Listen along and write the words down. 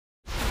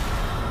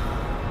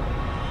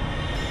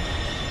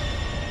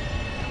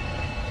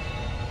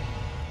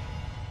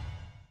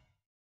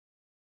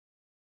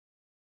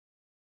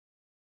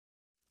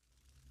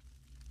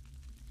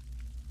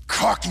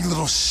Cocky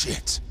little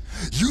shit.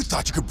 You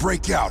thought you could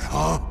break out,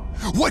 huh?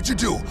 What'd you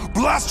do?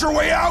 Blast your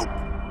way out?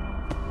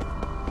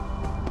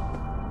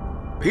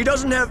 He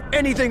doesn't have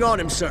anything on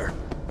him, sir.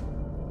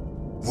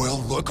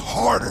 Well, look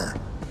harder.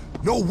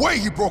 No way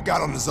he broke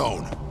out on his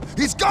own.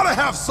 He's gotta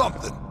have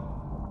something.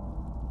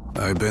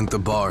 I bent the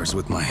bars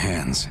with my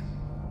hands.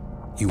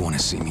 You want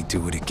to see me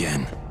do it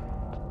again?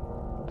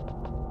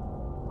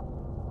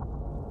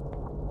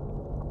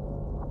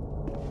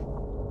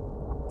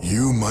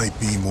 You might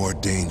be more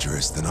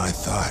dangerous than I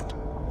thought.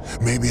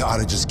 Maybe I ought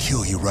to just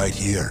kill you right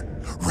here,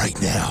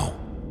 right now.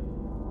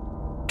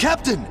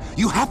 Captain,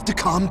 you have to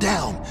calm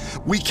down.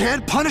 We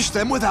can't punish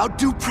them without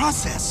due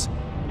process.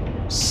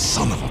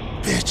 Son of a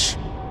bitch.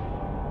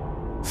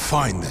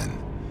 Fine then.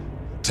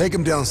 Take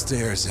him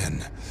downstairs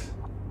and...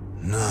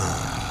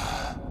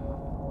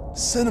 Nah.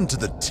 Send him to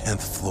the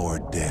 10th floor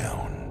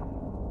down.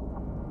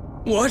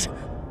 What?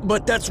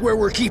 But that's where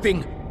we're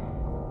keeping...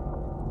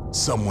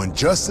 Someone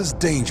just as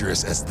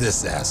dangerous as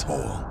this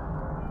asshole.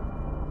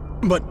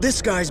 But this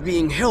guy's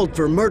being held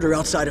for murder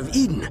outside of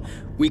Eden.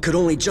 We could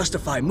only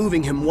justify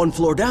moving him one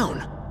floor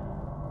down.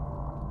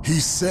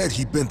 He said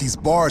he bent these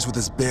bars with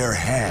his bare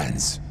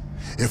hands.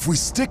 If we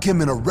stick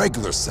him in a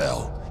regular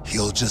cell,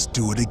 he'll just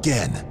do it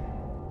again.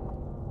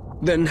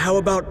 Then how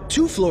about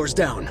 2 floors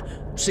down?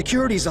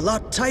 Security's a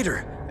lot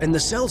tighter, and the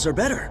cells are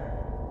better.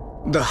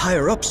 The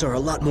higher-ups are a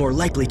lot more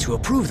likely to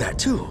approve that,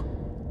 too.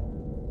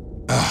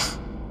 Ugh,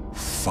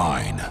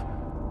 fine.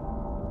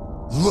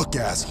 Look,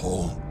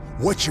 asshole,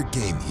 what's your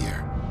game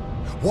here?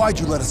 Why'd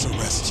you let us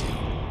arrest you?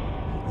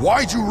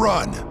 Why'd you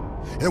run?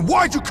 And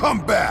why'd you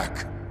come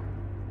back?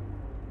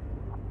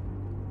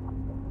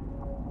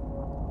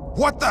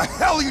 What the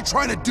hell are you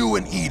trying to do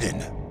in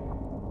Eden?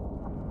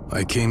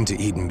 I came to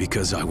Eden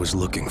because I was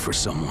looking for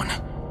someone.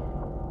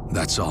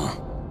 That's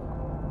all.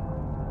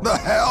 The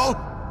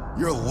hell?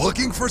 You're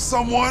looking for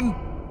someone?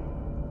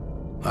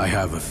 I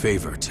have a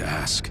favor to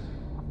ask.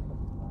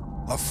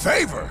 A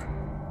favor?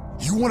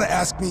 You want to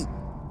ask me?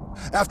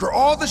 After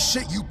all the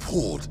shit you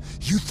pulled,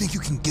 you think you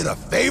can get a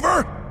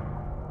favor?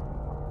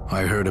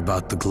 I heard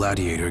about the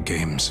Gladiator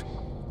games.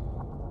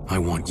 I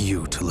want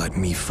you to let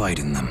me fight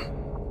in them.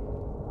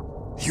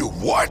 You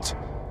what?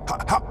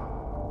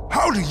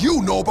 How do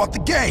you know about the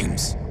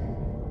games?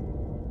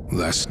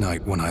 Last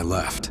night when I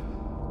left,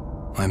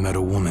 I met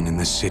a woman in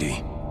the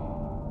city.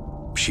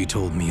 She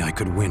told me I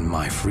could win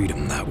my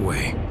freedom that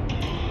way.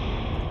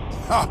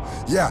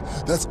 Ha! Yeah,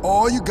 that's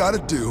all you gotta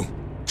do.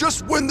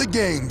 Just win the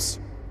games.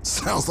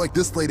 Sounds like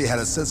this lady had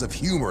a sense of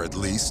humor at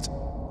least.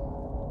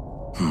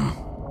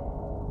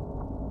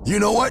 You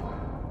know what?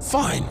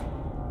 Fine.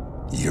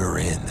 You're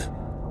in.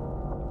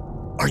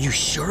 Are you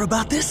sure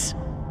about this?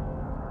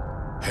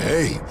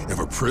 Hey, if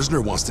a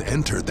prisoner wants to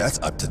enter, that's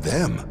up to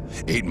them.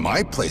 Ain't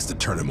my place to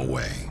turn him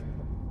away.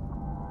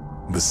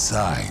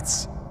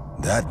 Besides,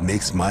 that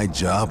makes my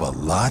job a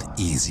lot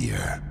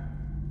easier.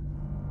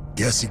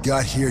 Guess you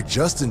got here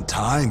just in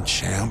time,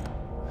 champ.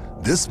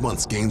 This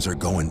month's games are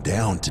going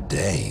down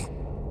today.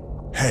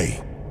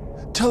 Hey,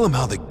 tell him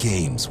how the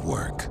games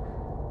work.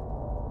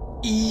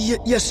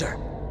 Yes, sir.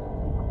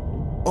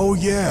 Oh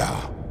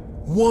yeah,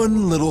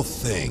 one little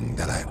thing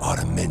that I ought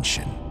to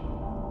mention.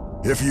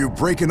 If you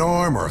break an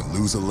arm or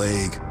lose a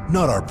leg,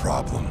 not our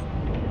problem.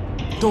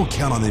 Don't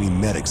count on any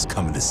medics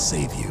coming to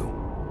save you.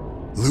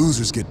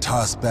 Losers get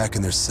tossed back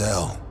in their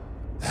cell.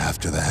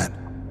 After that,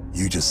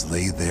 you just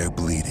lay there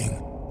bleeding,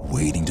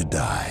 waiting to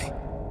die.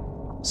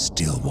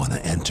 Still want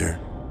to enter?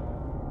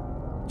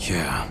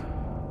 Yeah.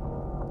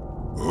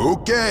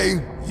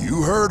 Okay,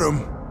 you heard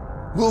him.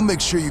 We'll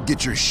make sure you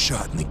get your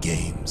shot in the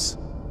games.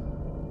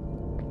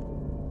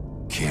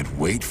 Can't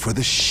wait for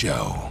the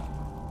show.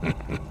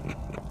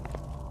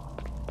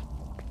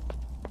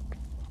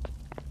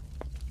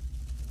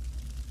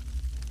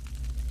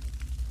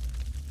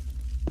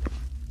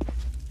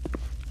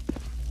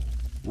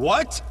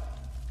 What?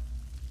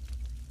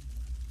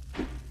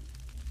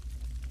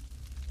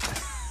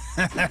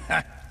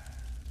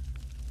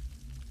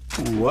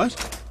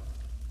 What?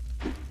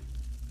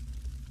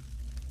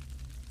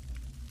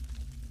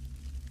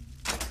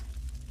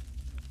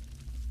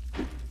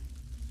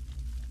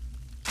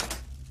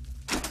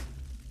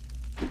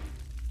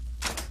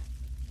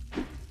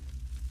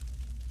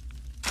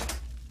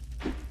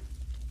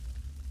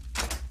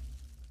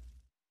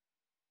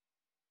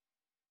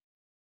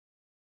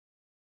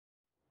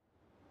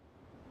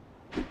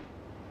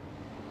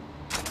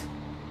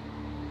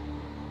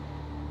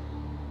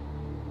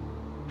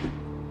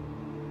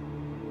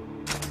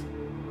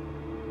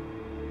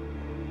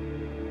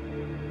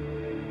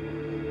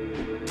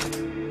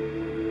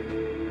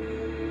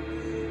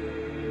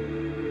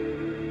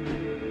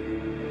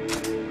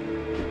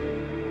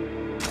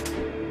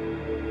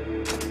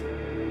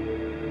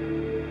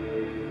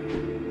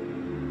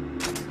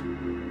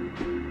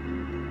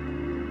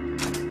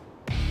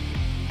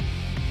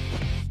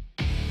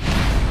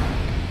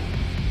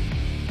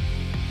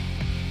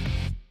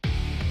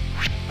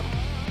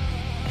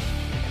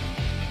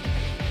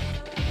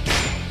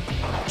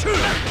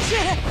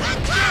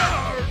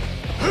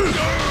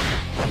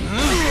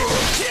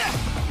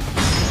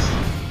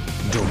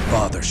 Don't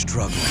bother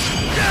struggling.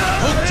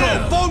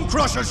 Hooktoe, Bone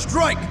Crusher,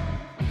 strike!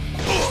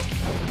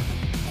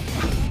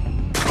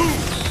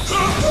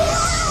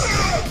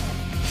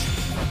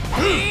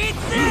 Eat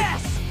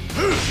this!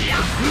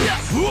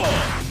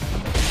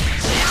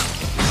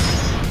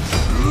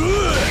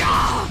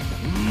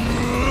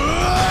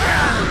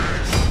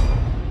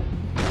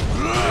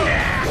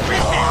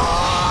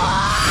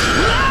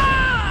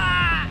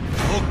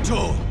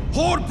 Hooktoe,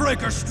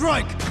 Hordebreaker,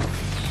 strike!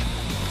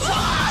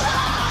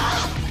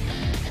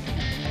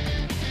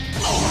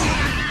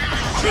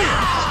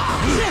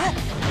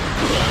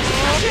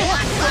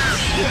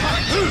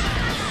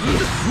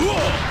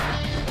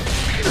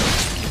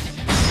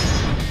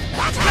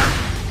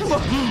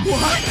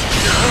 What?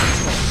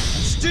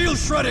 Steel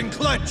Shredding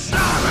Clench!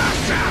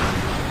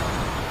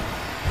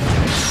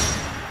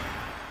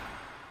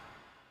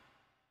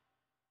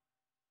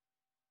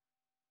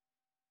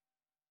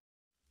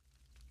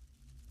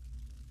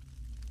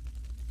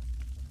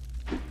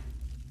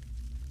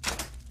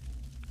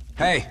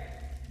 Hey!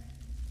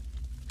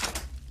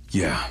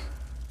 Yeah.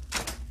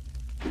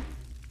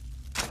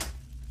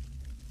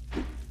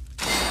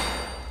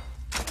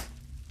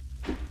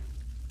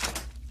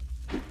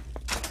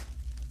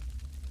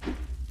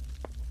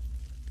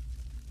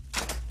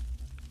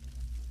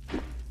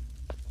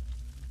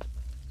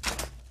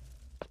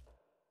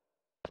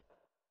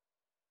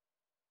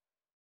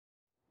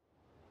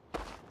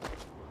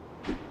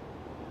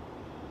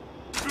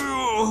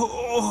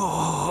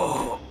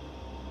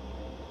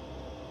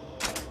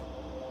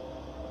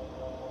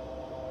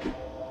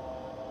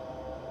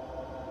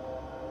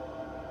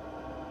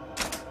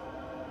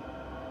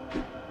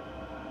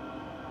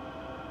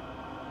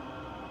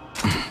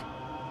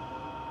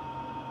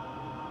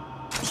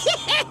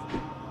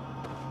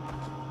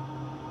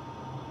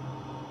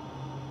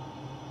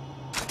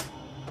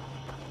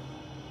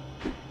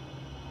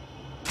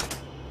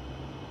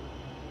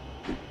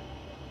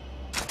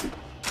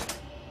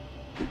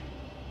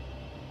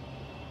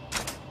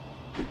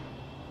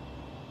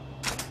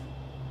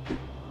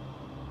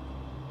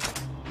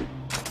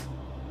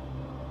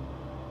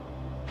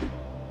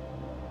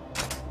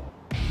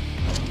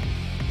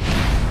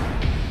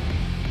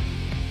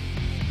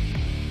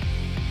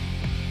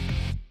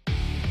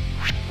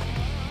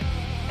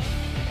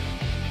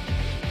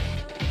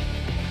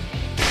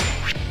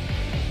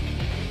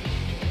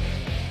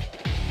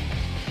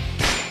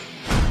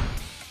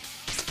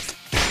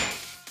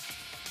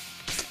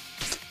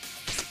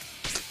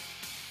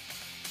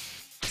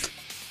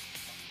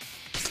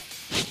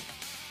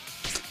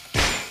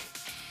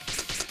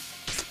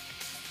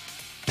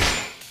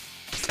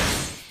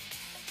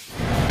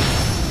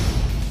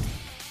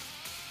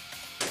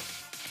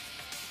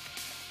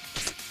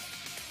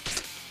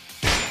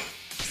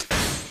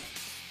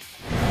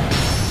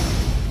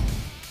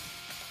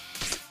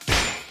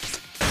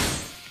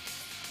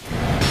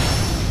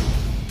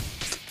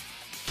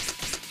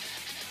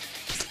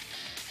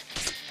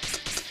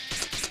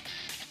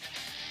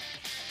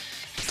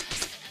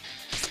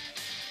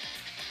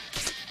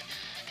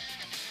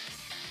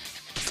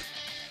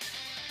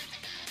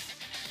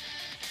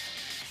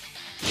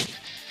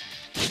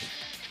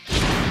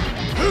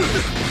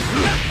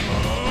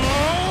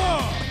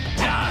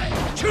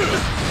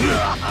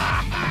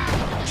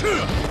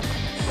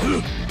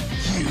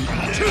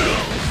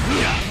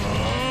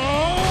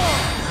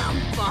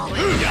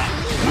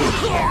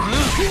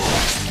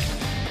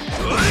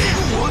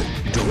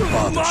 Don't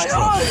bother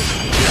struggling.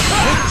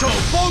 Hooktoe,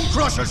 Bone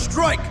Crusher,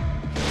 strike!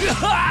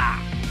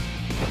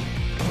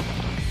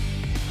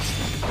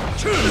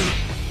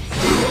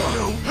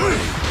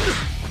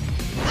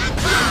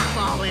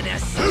 Falling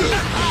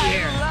asleep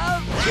here. I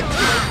love the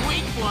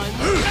weak ones.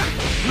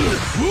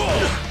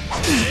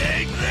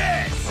 Take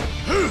this.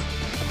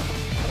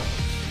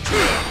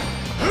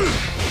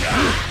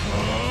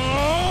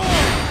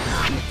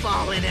 I'm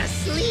falling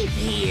asleep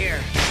here.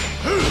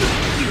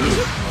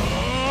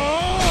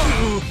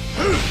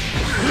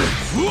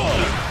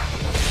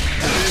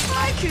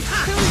 I could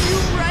kill you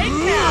right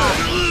now.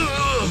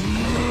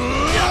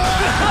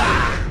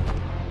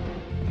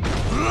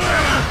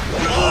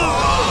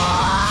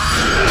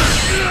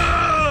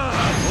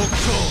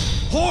 Hooktoe,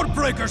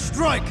 Hordebreaker,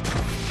 strike!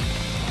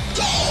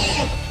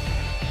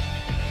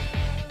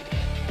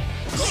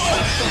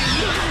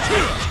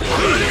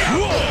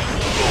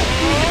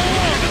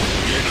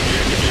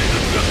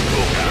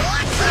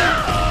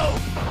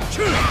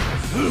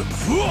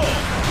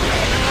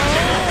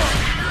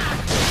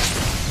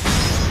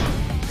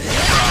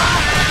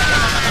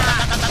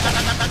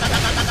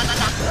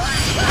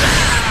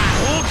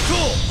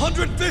 Hooktoe,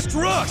 100 Fist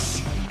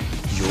Rush!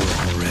 You're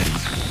already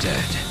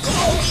dead.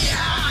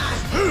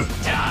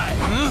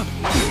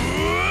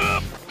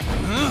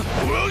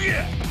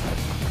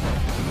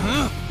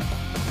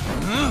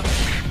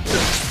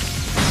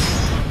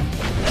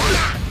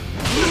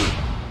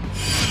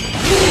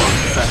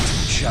 Phantom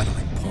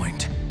Shadowing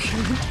Point.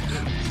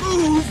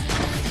 Move!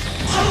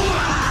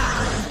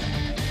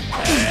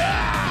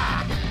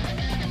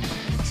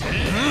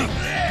 Take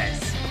this!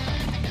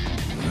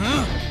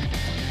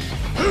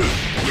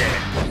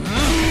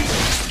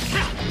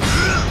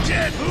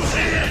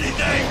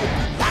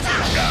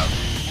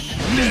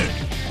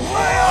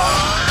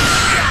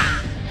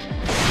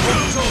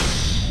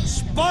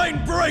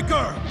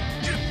 Breaker!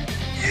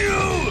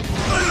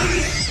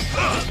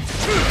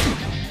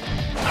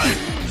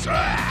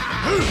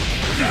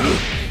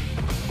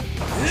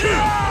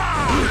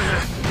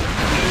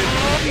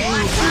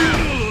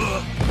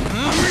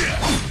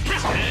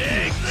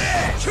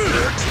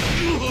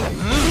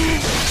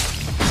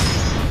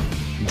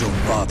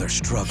 Don't bother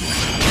struggling.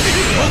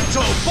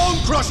 Hooktoe Bone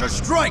Crusher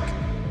Strike!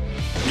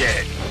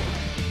 Yeah.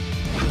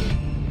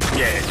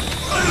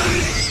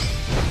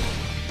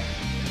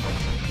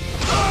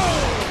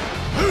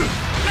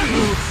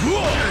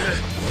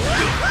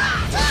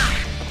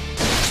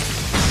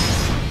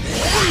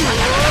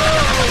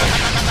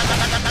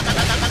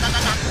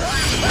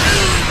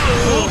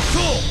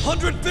 Hooktoe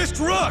 100 Fist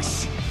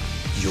Rush!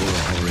 You're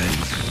already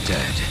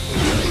dead.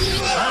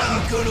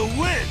 I'm gonna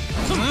win!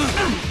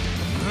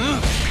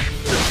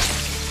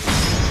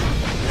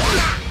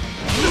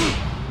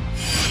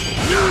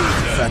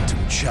 Phantom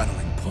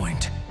channeling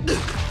point.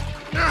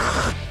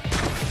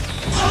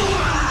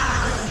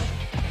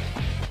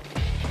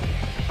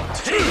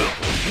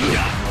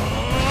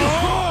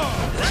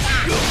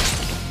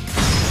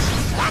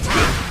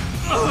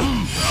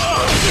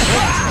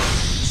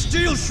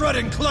 Steel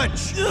Shredding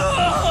Clench!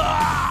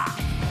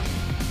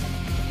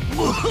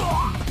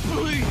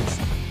 Please!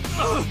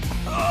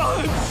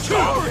 I'm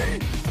sorry!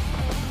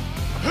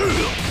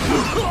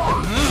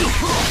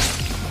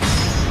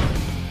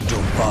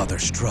 Don't bother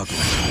struggling.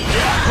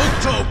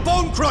 Hooktoe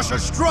Bone Crusher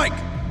Strike!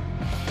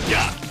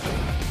 Yeah!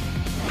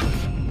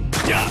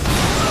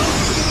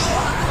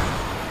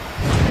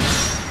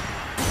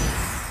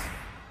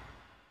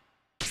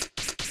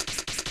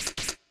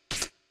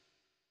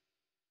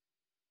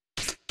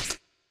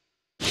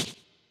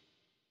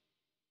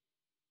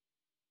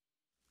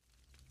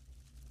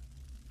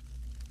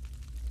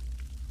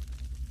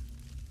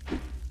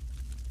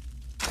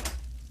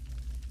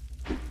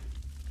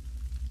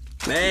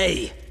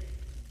 Hey!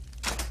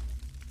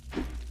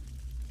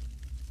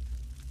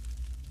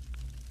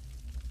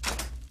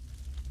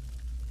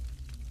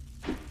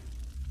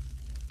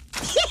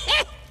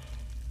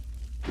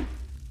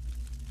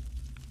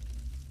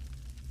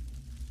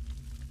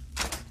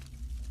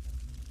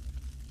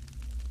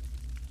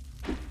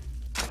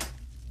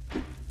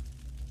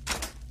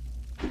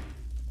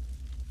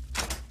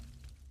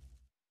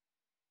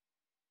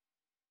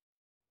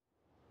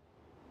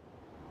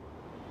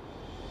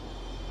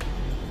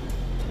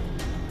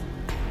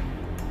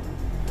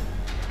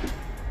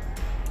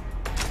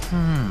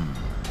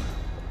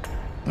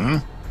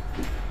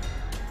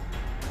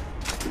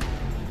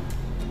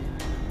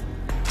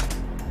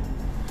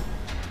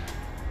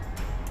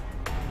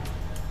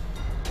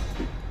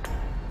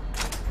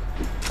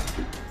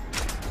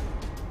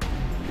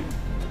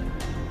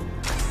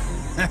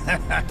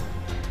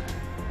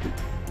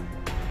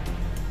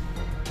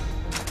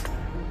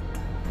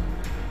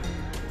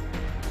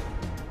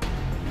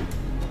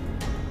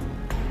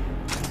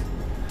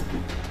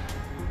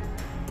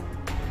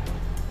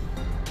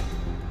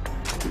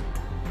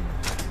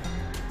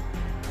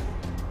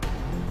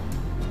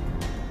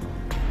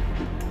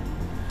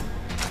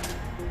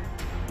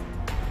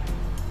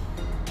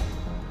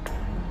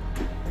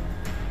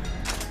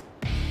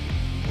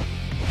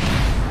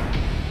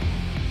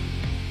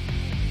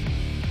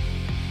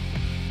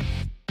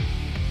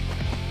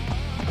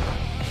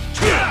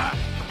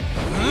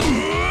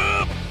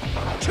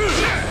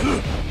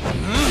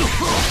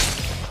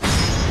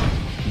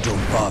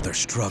 Don't bother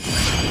struggling.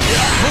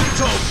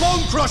 Hooktoe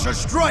Bone Crusher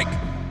Strike!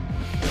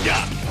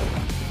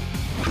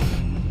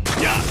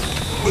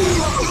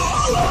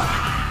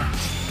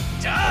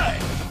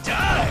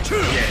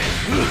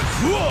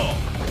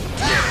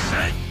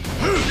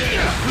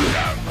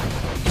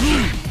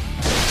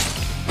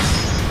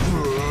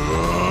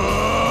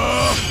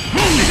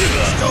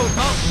 Stone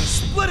Mountain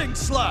Splitting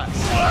Slash!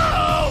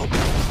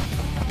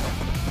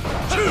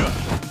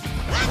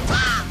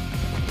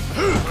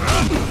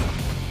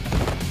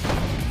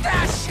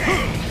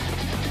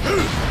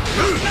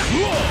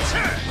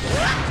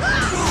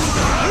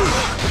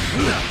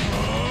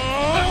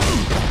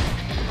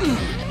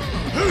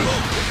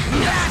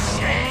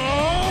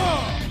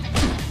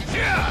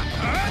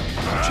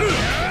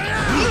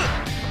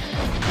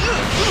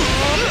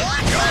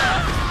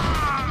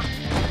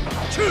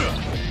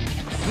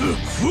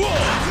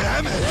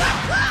 Damn it!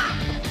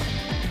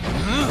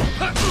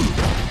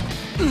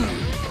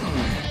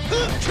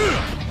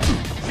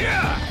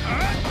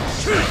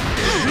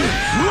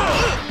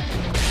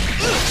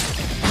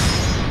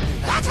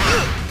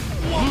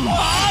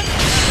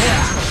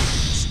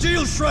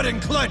 Steel Shredding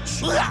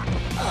Clench!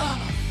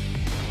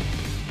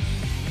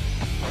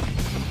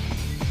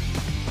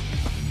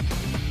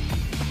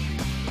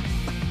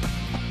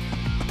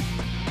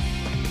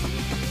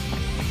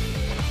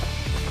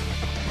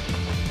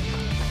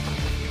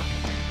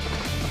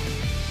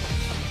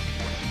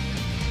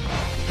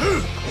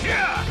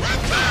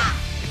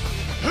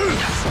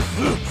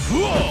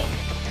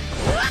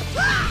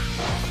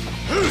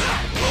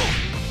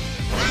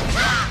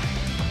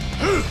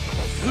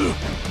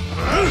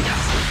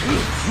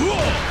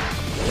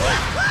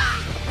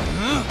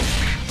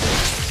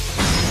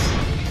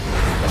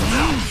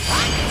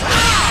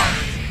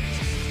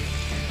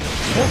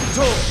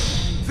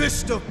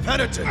 act of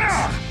penitence.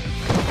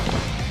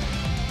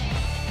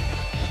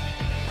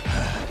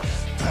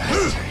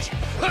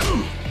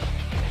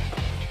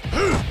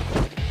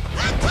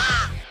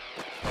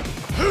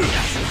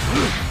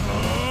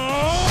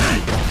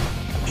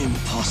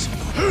 Impossible.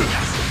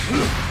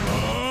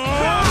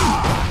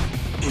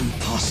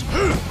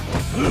 Impossible.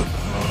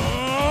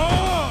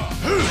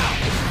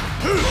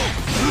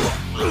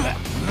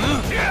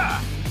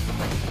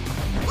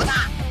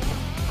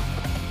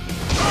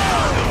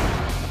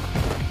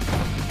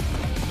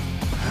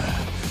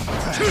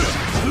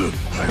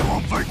 I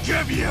won't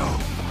forgive you!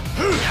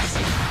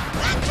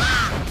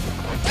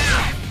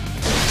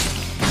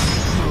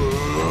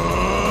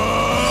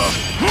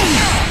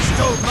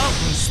 Stone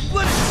Mountain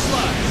splitting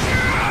slash!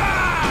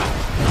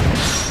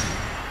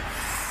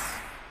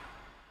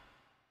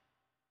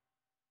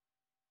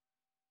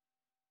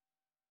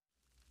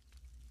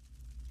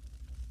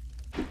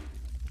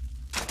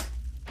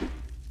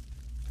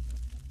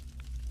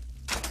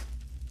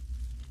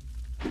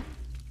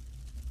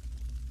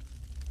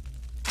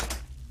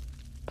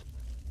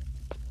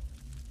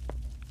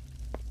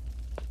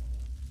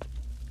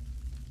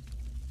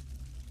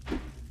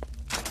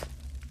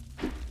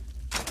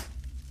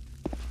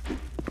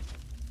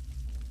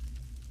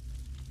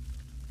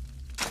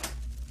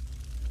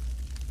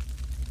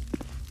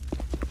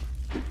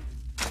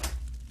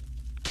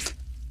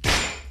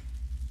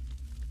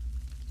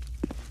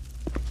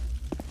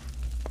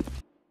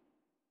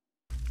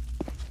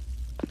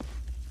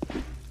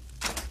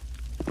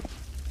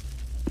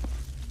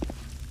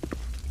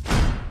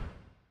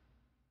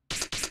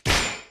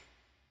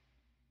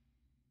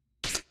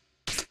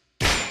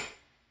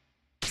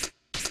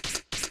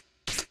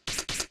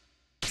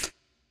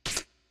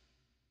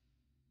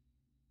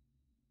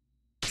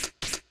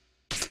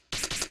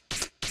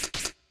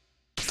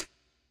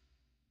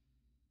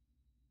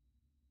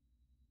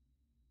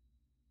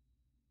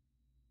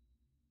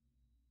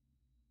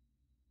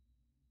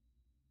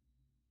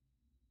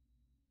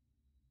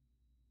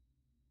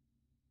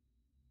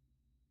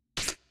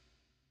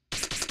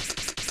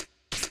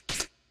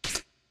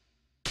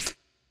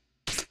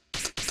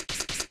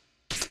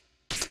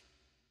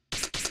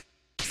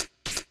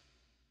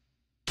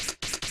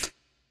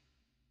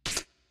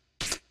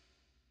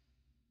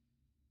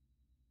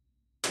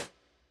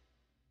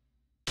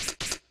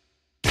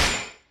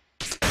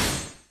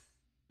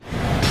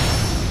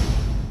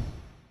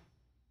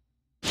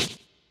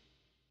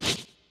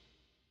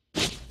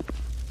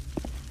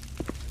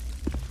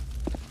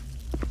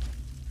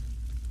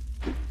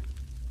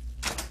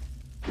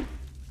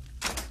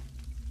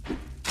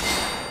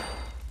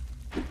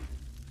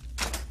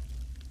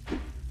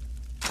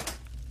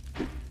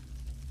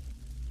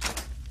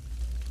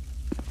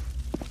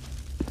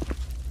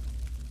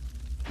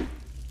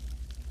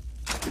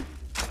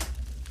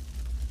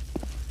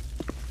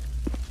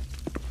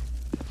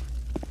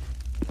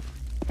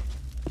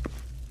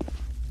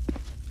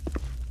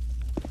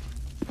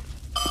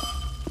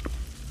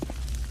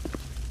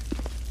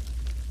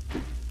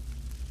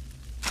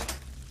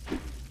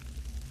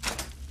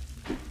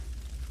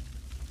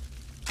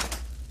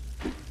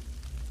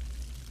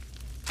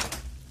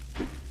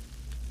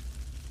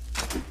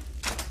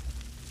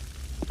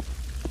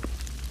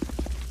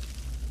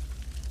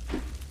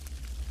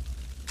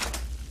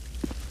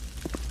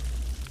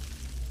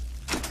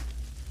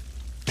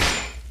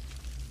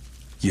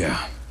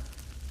 Yeah.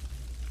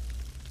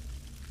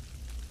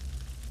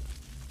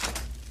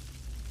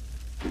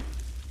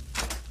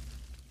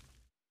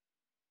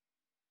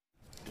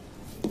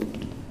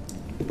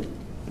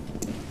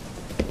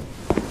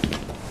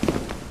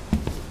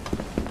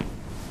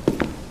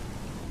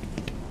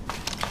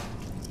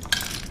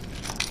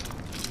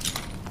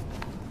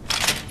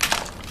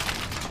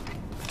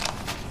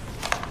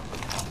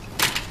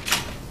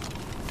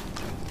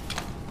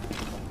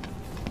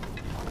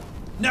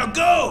 Now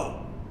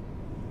go!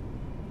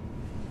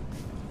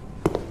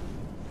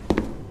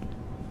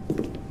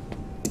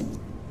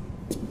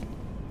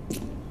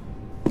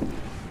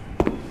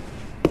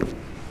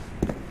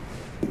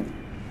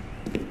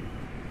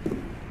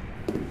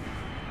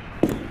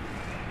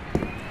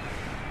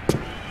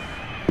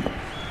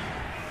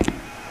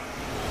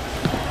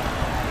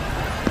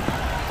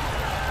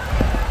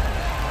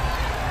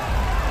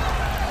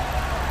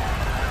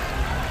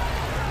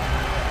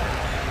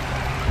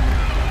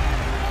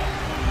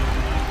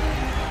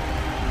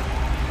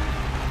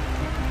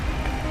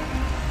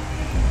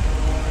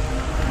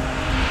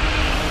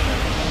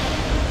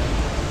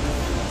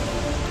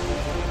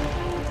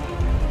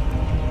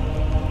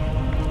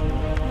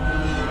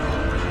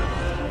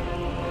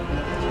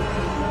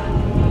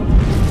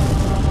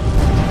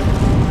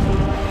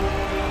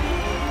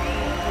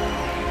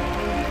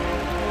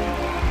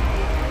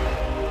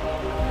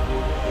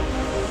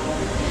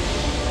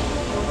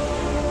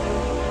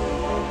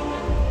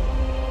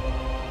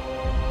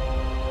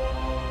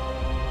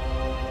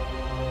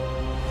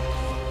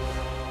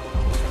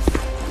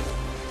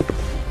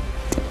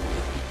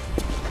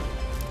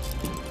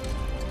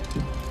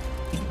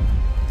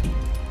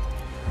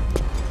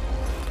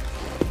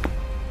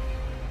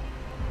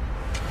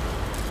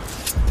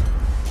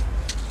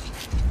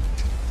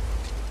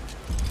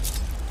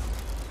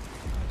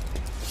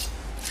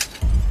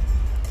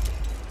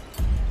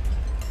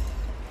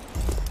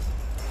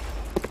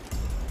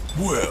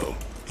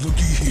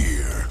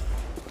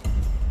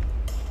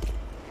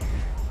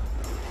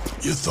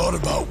 You thought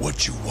about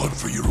what you want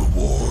for your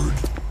reward?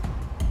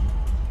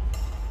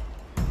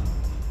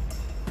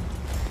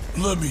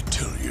 Let me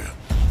tell you,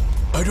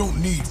 I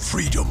don't need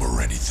freedom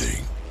or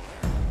anything.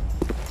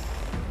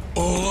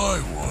 All I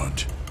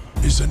want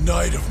is a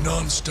night of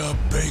non-stop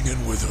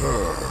banging with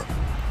her.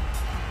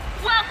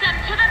 Welcome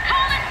to the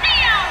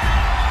Coliseum!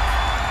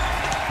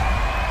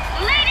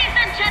 Ladies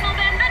and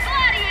gentlemen, the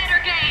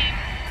Gladiator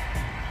Games!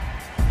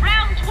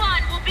 Round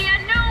 1 will be a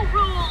no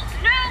rules,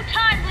 no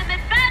time limit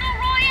battle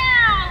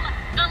royale!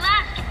 The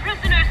last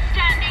prisoner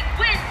standing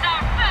wins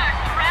our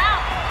first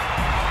round!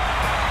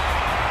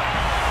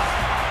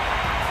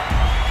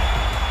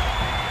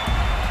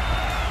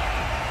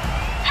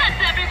 Has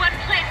everyone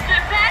placed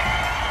their bets?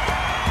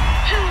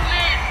 Who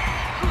lives?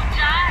 Who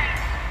dies?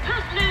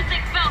 Who's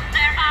losing both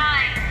their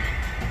eyes?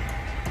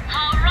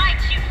 All right,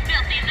 you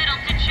filthy little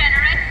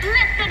degenerates,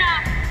 listen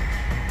up!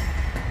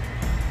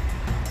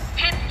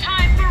 It's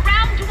time for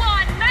round 1,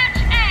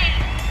 match A!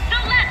 So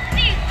let's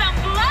see some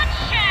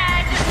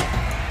bloodshed!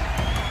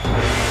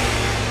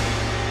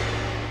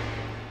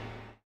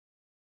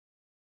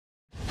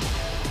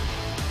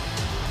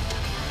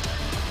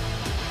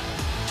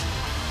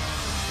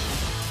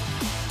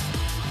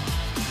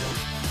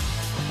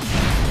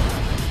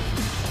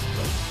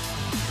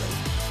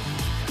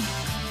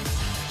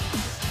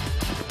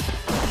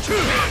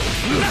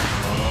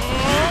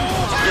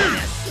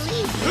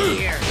 Asleep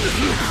here.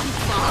 I'm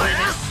falling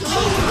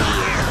asleep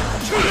here.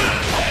 I'm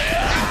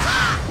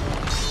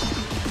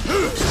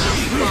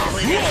falling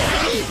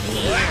asleep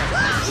here.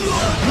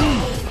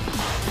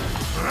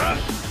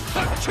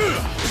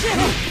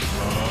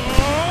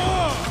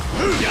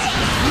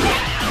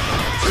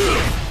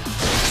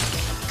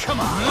 Come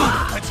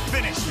on, let's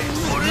finish this.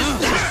 What is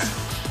this?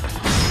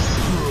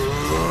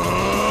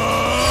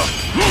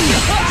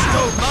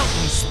 Stone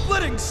Mountain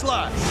splitting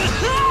slash.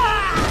 Come on,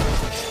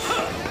 let's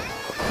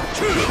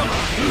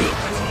finish this.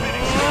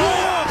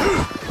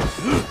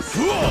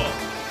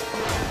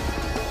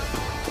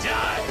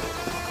 Die.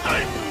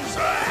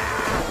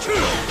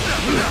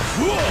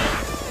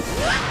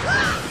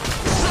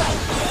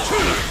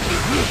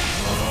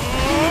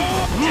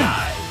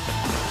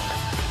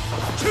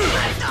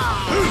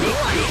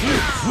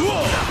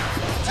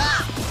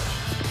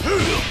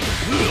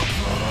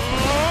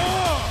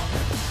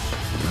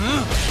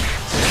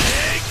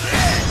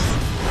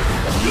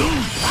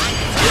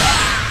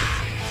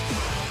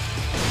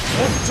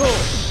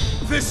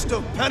 Fist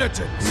of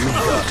penitence. You've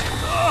got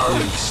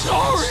 3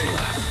 seconds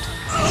left.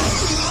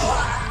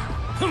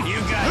 You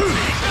got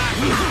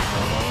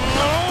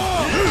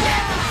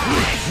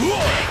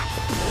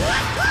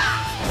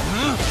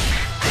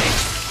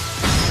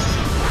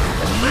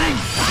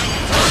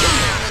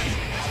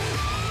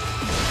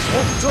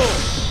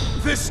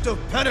Fist of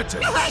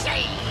penitence.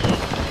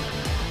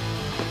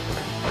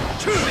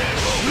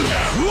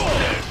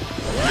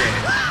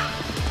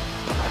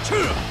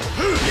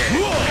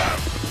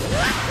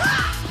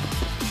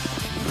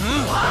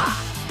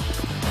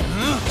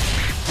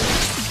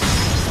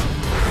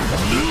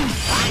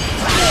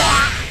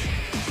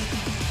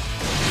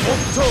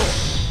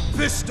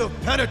 Fist of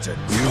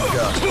penitence. You've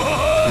got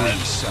 3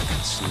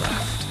 seconds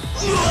left.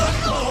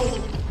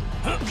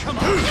 Come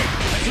on.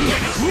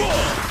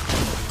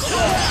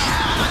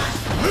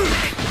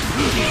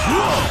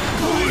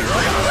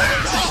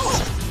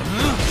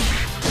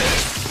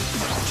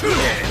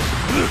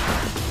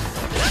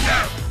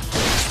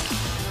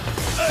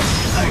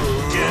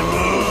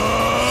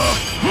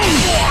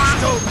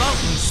 Stone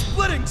Mountain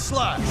splitting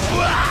slash.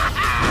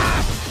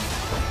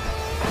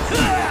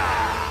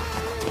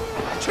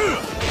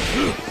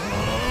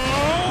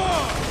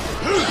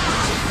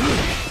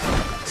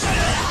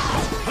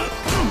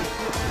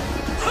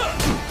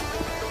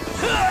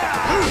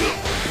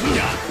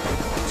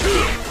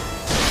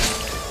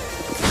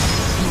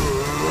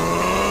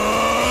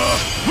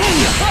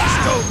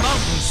 Stone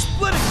Mountain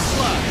splitting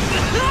slash.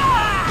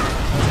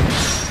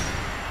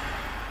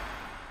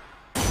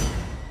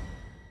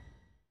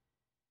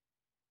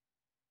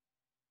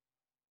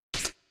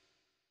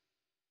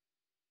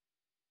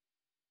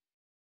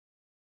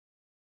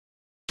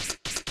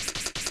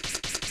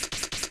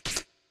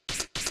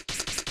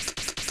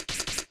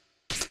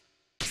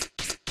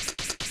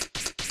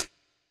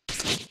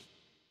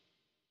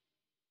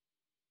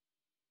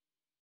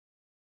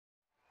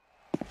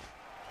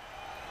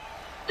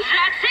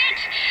 That's it!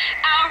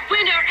 Our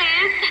winner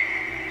is...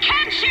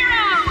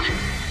 Kenshiro!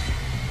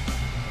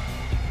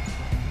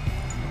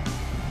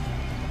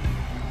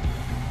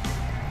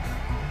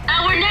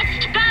 Our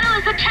next battle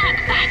is a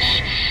tag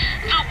match.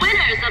 The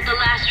winners of the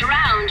last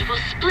round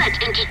will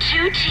split into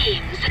 2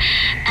 teams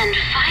and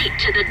fight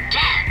to the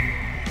death.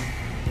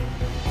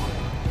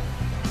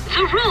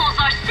 The rules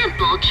are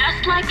simple,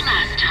 just like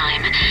last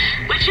time.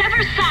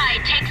 Whichever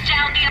side takes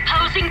down the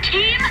opposing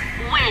team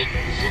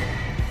wins.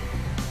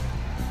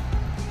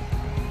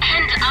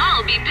 And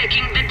I'll be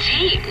picking the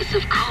teams,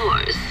 of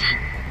course.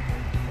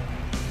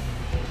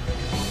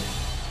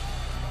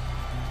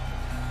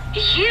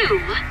 You...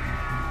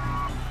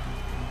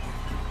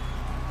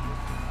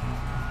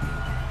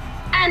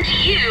 and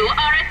and you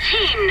are a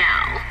team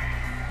now.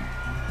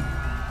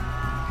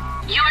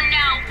 You're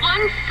now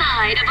one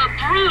side of a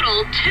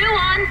brutal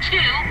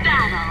 2-on-2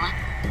 battle.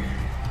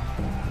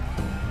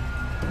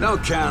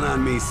 Don't count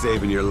on me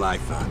saving your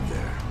life out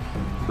there.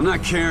 I'm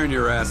not carrying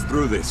your ass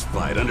through this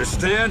fight,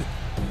 understand?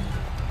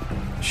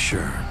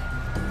 Sure.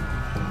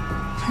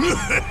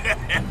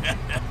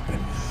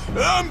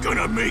 I'm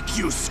gonna make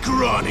you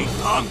scrawny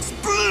punks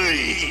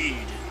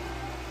bleed!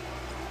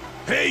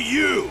 Hey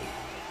you!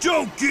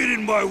 Don't get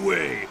in my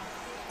way,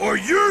 or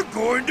you're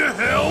going to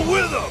hell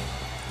with them!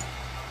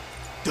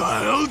 The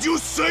hell'd you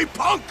say,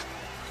 punk?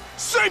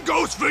 Same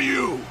goes for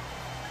you!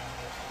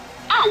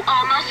 Oh,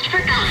 almost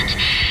forgot.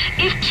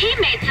 If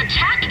teammates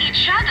attack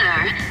each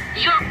other,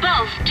 you're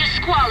both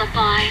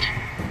disqualified.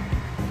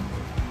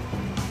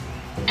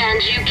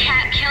 And you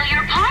can't kill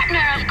your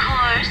partner, of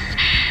course.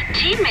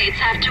 Teammates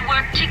have to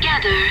work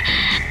together.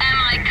 Am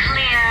I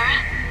clear?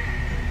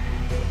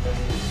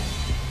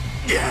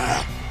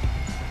 Yeah.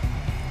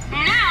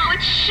 Now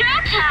it's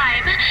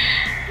showtime!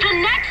 The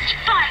next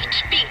fight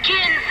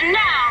begins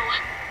now!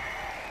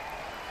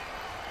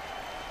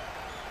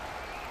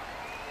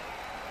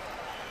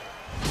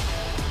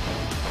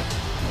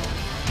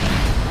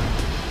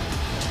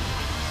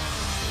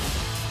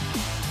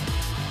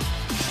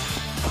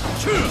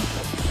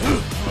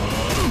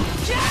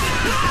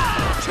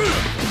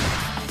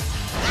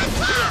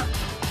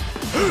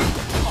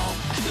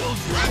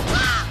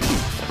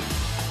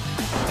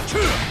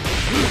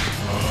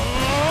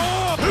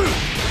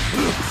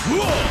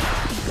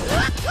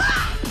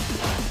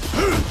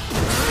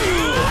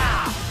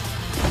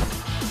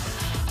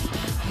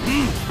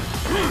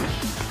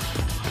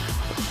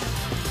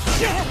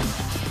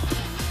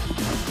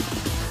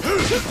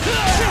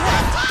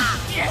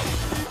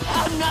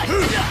 I'm not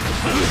done.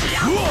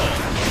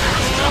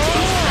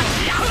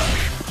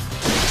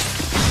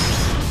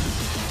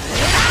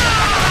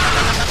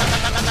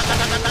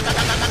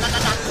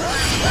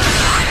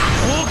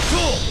 Old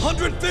Cool!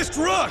 100 Fist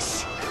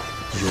Rush!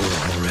 You're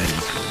already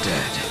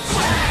dead.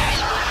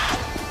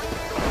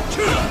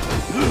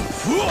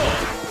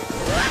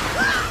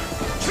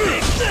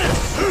 Take this!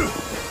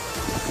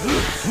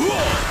 Old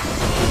Cool!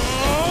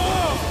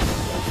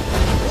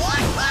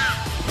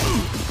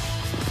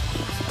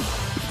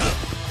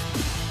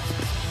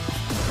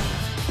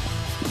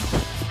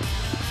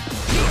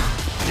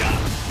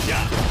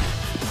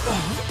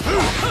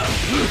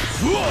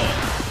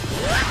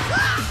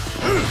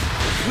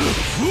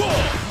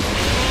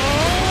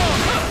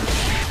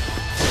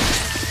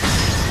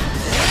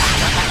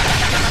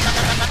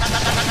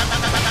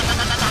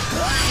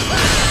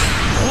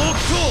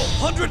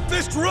 100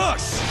 Fist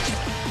Rush!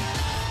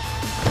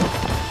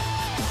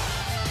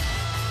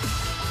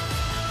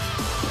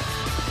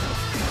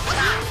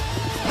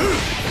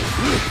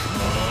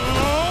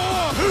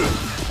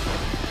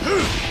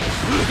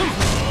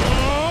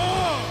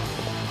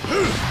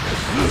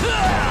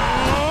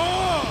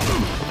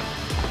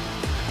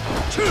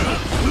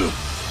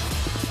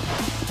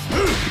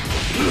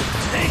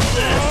 Take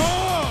this!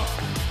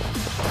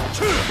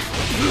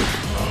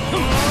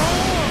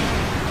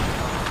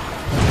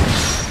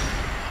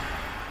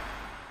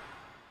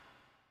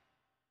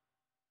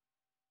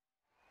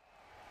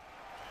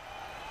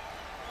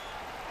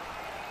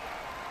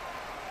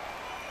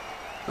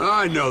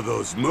 I know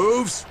those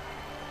moves.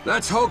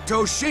 That's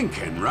Hokuto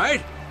Shinken,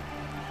 right?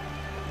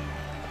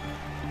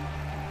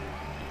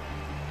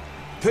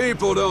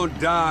 People don't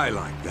die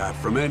like that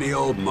from any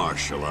old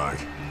martial art.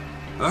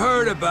 I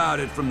heard about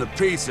it from the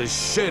piece of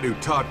shit who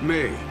taught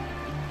me.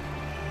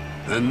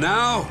 And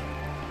now,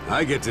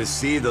 I get to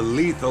see the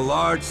lethal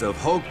arts of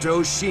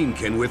Hokuto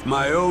Shinken with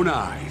my own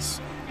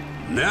eyes.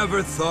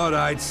 Never thought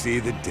I'd see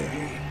the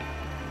day.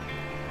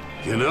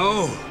 You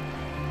know,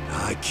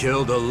 I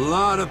killed a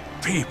lot of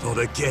people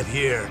to get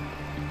here.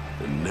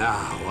 And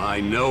now I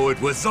know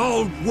it was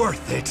all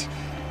worth it.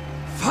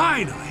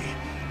 Finally,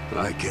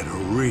 I get a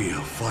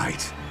real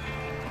fight.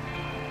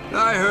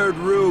 I heard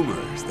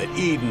rumors that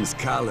Eden's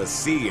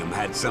Coliseum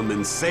had some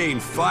insane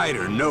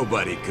fighter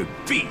nobody could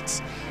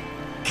beat.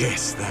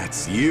 Guess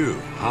that's you,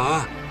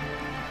 huh?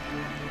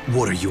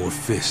 What are your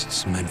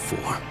fists meant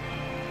for?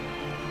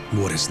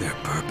 What is their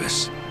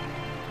purpose?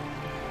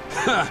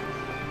 Ha!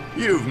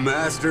 You've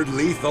mastered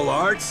lethal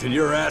arts and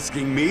you're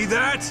asking me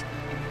that?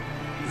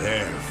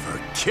 They're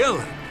for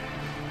killing.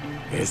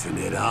 Isn't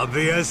it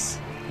obvious?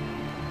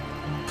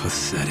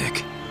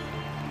 Pathetic.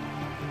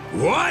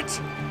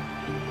 What?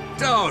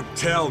 Don't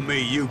tell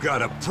me you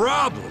got a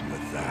problem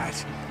with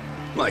that.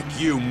 Like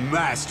you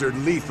mastered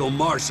lethal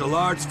martial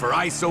arts for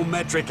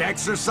isometric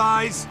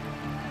exercise?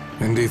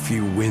 And if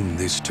you win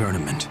this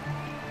tournament,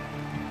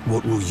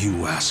 what will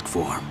you ask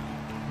for?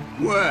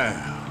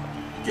 Well,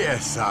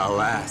 guess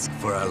I'll ask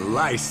for a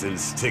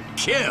license to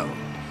kill.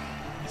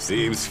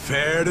 Seems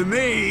fair to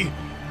me,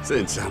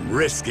 since I'm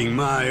risking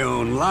my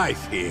own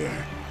life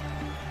here.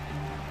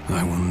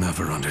 I will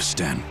never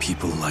understand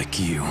people like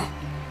you.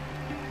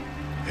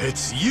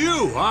 It's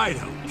you I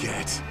don't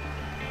get.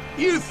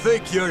 You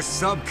think you're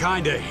some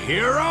kind of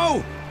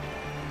hero?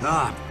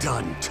 I'm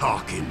done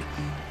talking.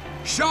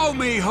 Show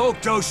me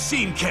Hokuto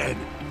Shinken!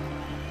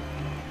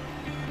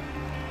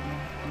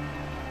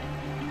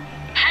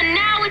 And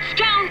now it's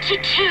down to 2.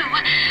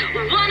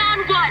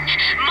 One-on-one.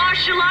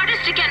 Martial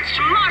artist against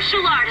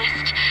martial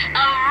artist.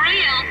 A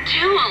real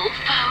duel,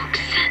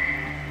 folks.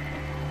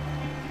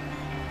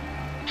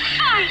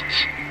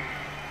 Fight!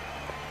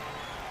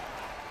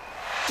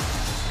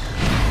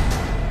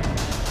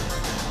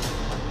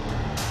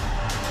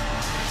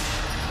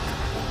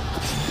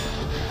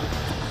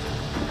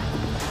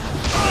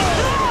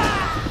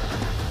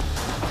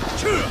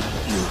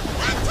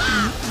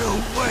 No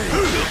way!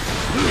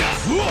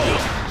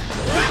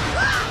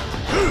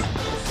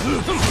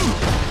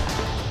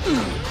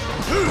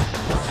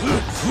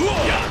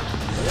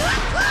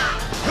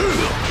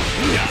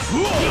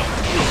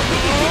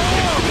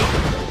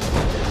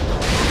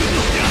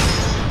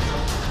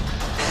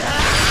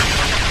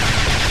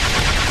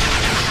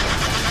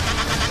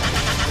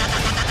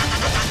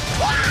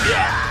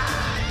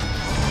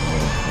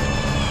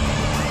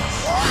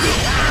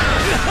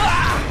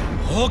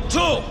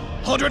 Hokuto!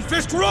 100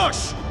 Fist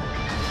Rush!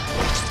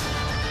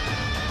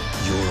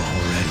 You're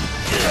already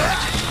dead.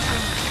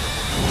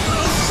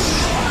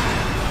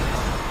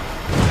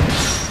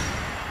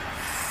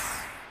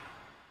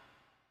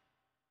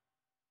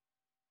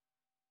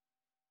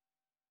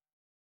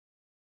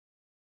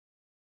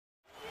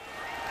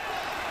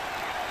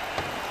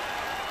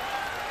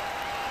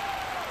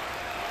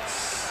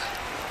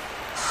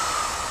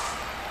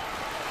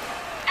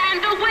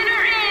 And the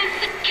winner is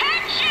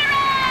Kenshiro!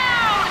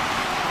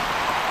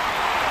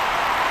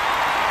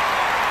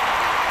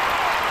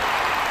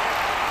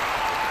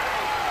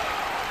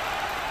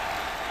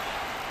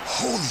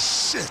 Holy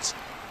shit!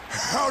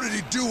 How did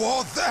he do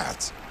all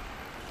that?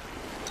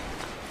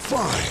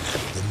 Fine,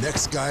 the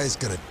next guy is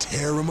gonna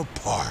tear him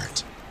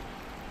apart.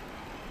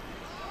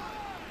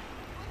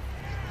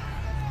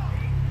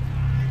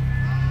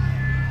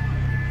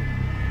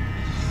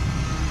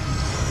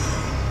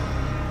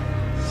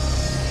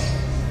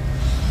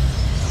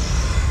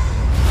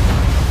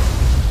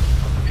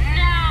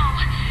 Now,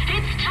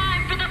 it's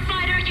time for the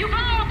fighter you've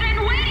all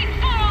been waiting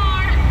for!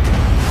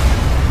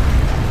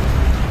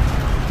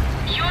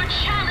 Your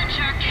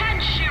challenger,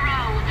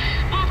 Kenshiro,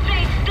 will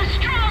face the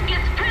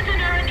strongest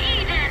prisoner in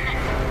Eden!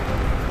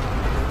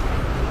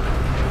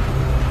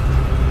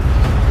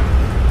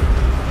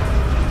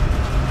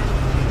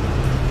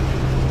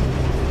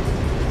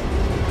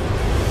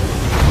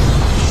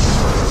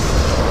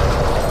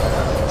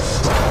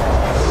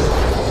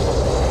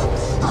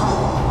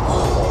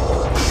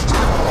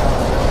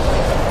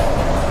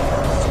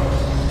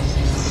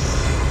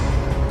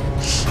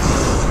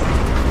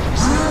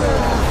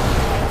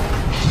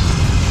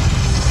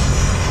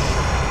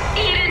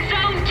 Eden's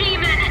own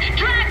demon,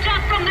 dragged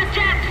up from the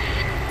depths!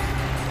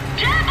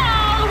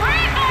 Devil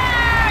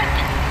Rebirth!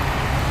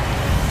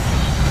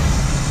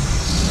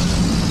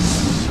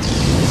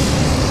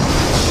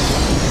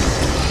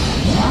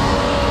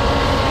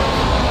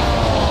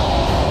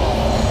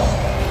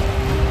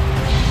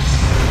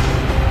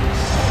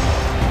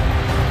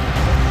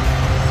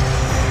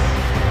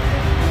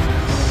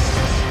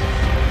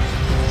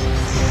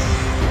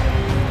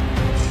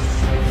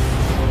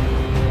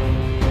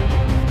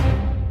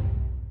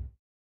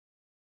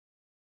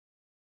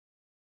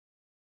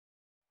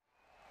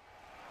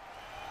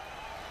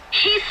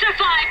 He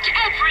survived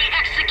every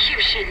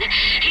execution.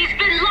 He's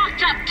been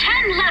locked up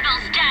 10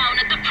 levels down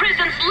at the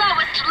prison's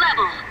lowest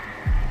level.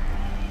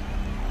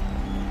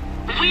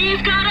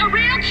 We've got a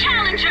real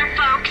challenger,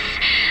 folks.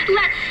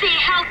 Let's see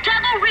how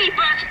Devil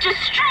Rebirth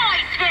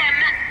destroys him.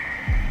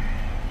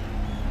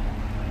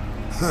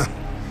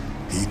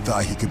 He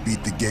thought he could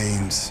beat the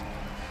games.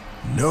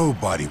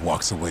 Nobody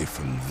walks away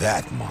from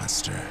that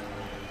monster.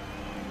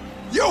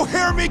 You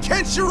hear me,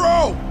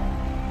 Kenshiro?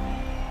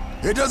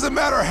 It doesn't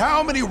matter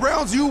how many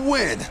rounds you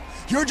win.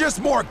 You're just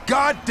more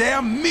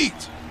goddamn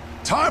meat.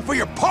 Time for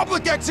your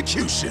public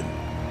execution.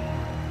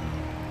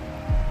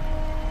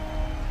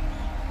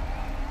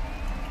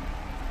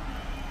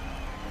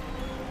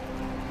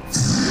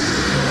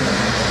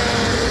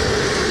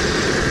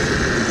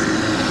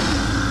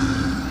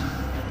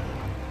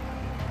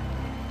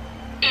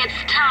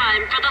 It's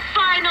time for the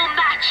final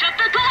match of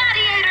the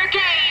Gladiator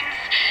Games.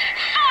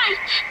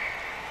 Fight!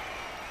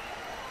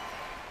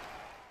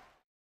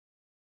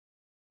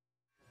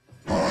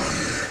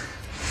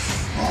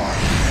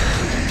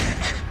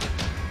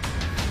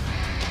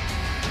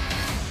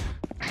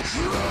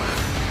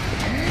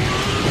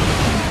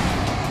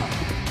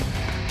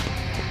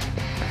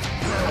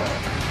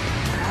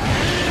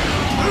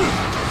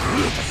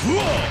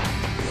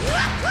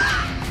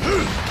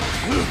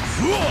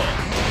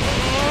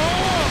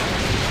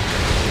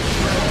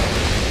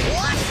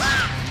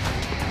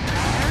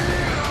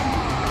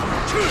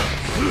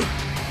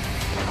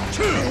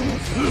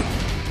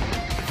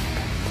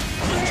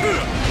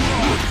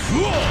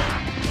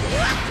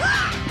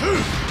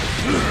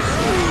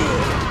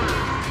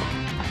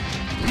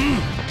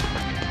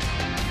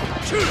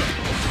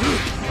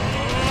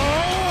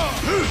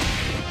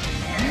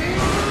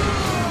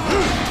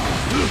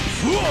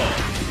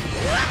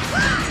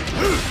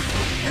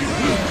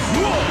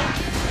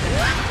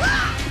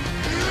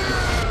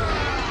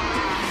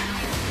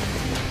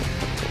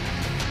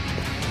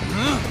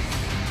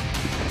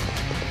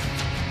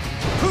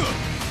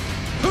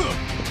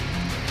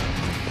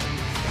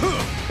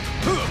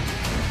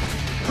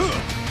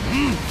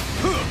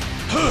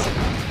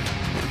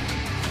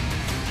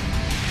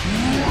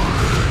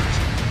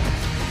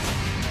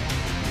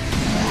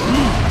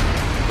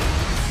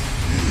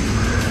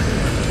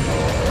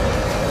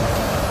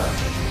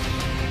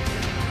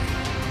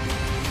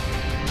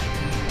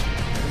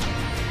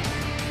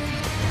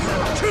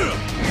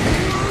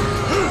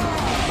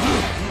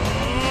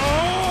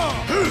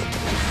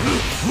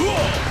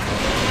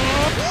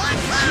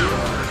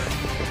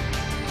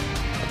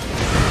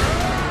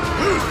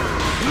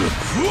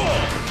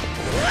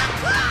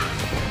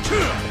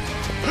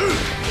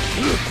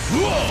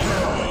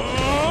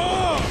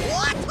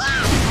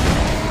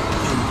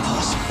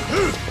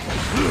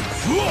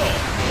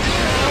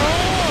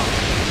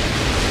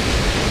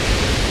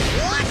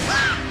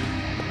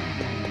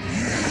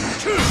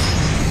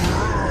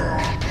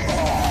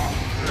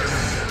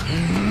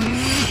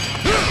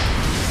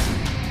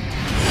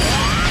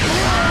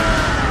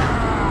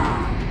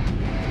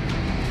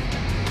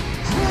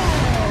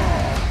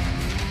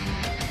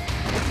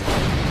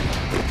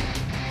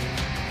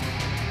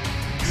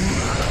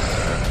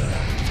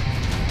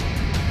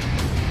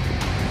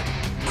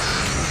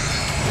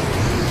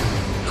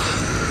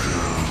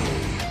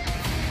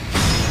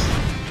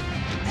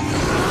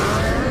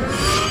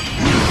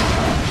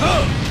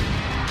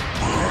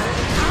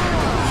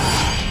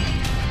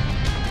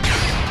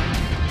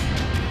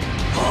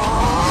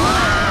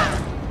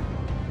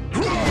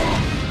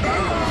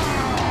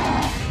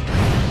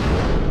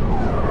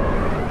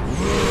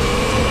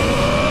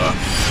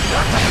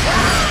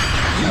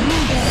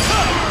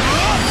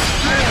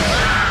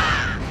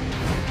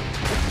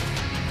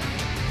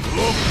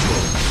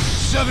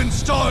 Seven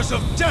stars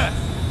of death!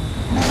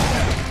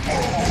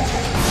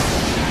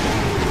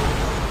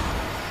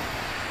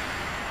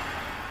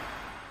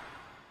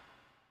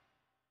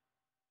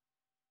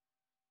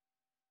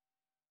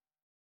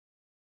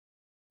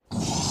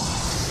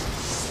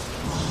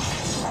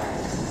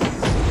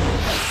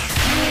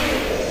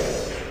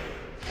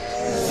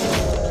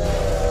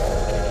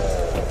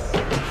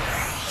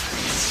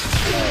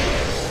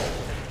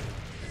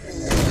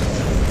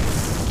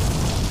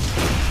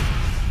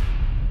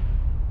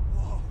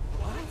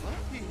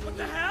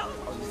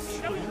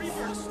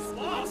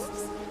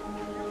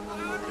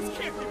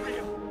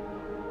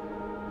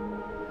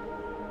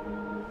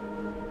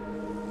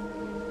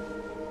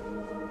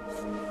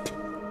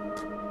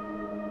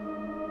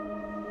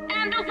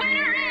 And the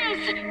winner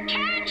is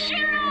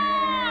Kenshiro!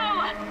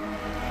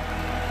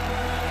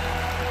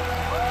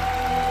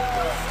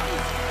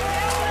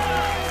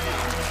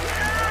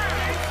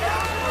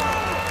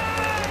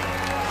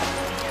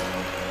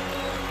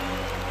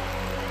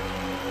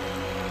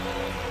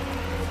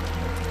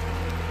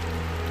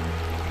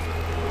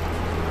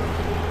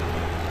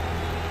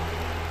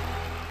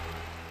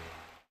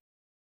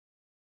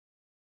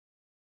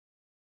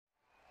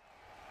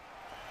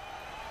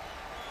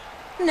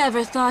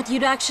 Never thought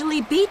you'd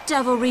actually beat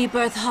Devil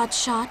Rebirth,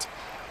 Hotshot.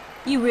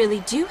 You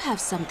really do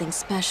have something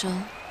special.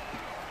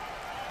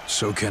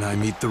 So can I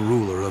meet the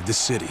ruler of the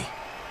city?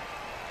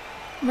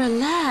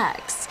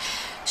 Relax.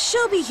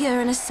 She'll be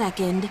here in a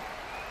second.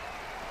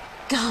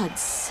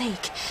 God's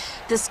sake,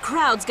 this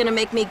crowd's gonna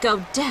make me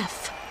go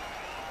deaf.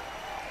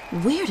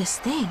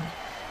 Weirdest thing.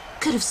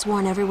 Could have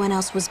sworn everyone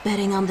else was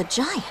betting on the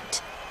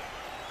giant.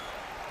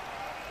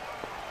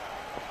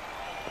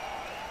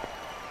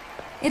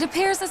 It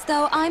appears as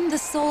though I'm the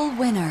sole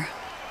winner.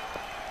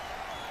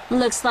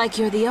 Looks like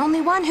you're the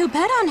only one who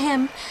bet on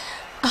him.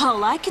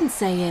 All I can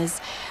say is,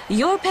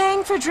 you're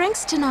paying for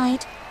drinks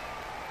tonight.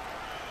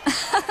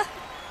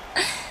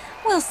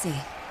 We'll see.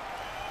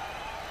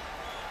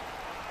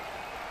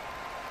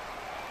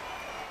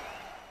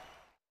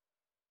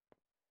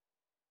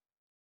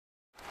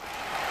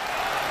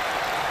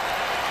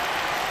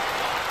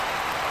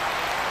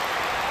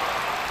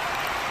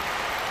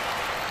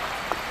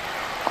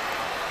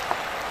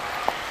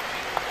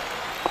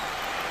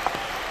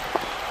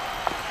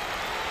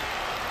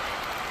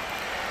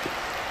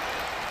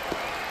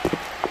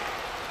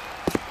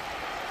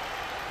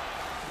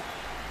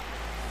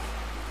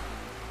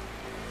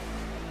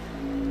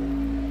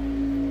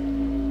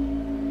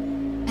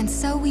 And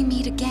so we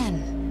meet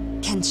again,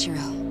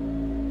 Kenshiro.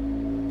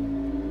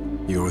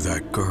 You're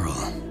that girl.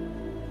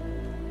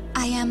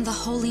 I am the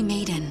Holy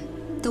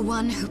Maiden, the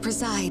one who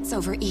presides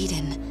over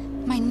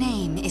Eden. My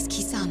name is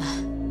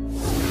Kisana.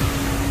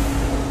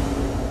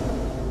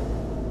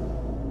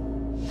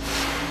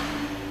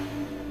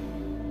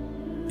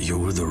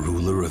 You're the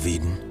ruler of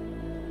Eden?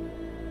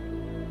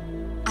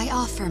 I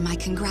offer my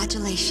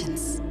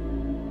congratulations.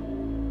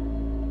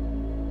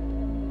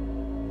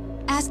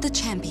 As the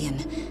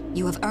champion,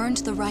 you have earned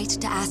the right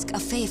to ask a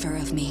favor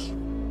of me.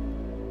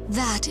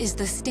 That is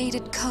the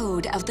stated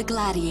code of the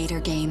Gladiator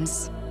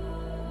games.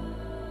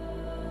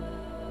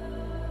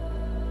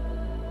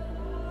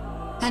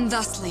 And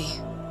thusly,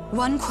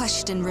 one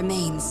question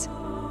remains.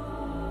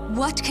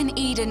 What can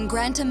Eden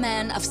grant a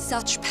man of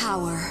such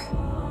power?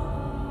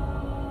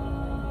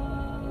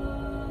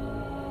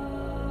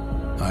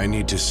 I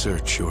need to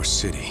search your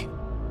city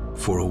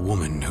for a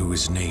woman who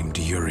is named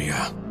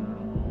Yuria.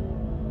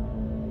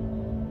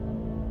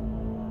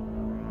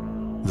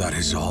 That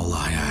is all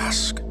I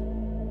ask.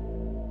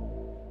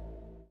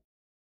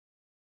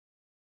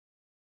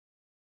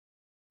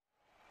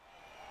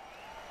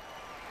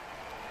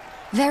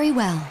 Very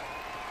well.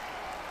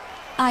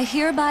 I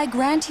hereby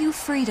grant you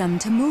freedom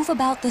to move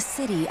about the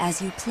city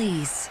as you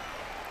please.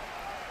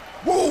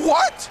 Whoa,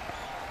 what?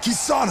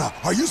 Kisana,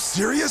 are you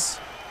serious?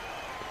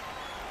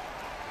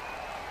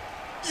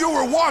 You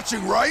were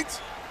watching,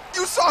 right?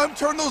 You saw him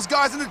turn those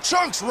guys into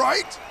chunks,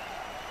 right?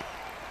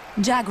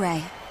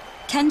 Jagre,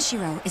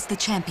 Kenshiro is the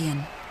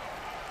champion.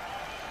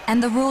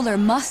 And the ruler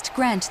must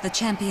grant the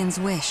champion's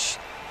wish.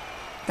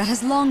 That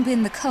has long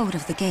been the code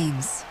of the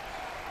games.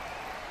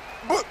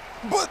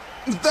 But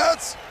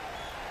that's...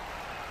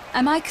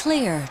 Am I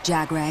clear,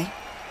 Jagre?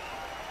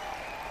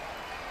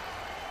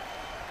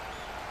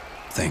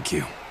 Thank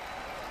you.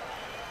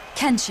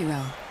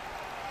 Kenshiro,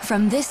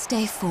 from this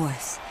day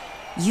forth,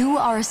 you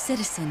are a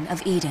citizen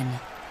of Eden.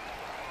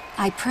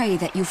 I pray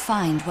that you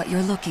find what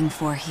you're looking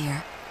for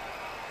here.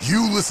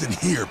 You listen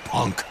here,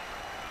 punk.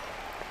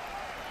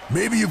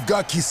 Maybe you've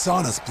got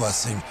Kisana's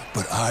blessing,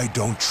 but I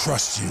don't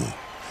trust you.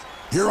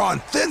 You're on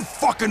thin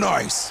fucking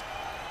ice!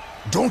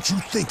 Don't you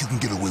think you can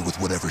get away with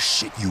whatever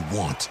shit you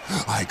want?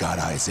 I got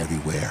eyes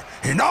everywhere,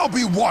 and I'll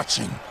be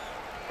watching!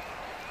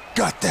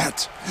 Got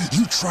that?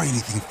 You try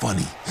anything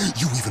funny,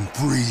 you even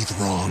breathe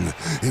wrong,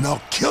 and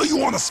I'll kill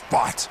you on the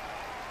spot!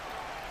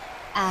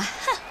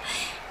 Aha!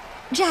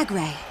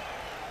 Jagre.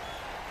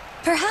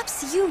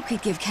 Perhaps you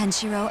could give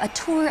Kenshiro a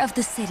tour of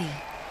the city.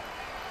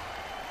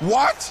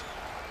 What?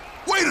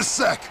 Wait a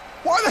sec!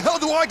 Why the hell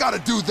do I gotta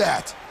do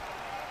that?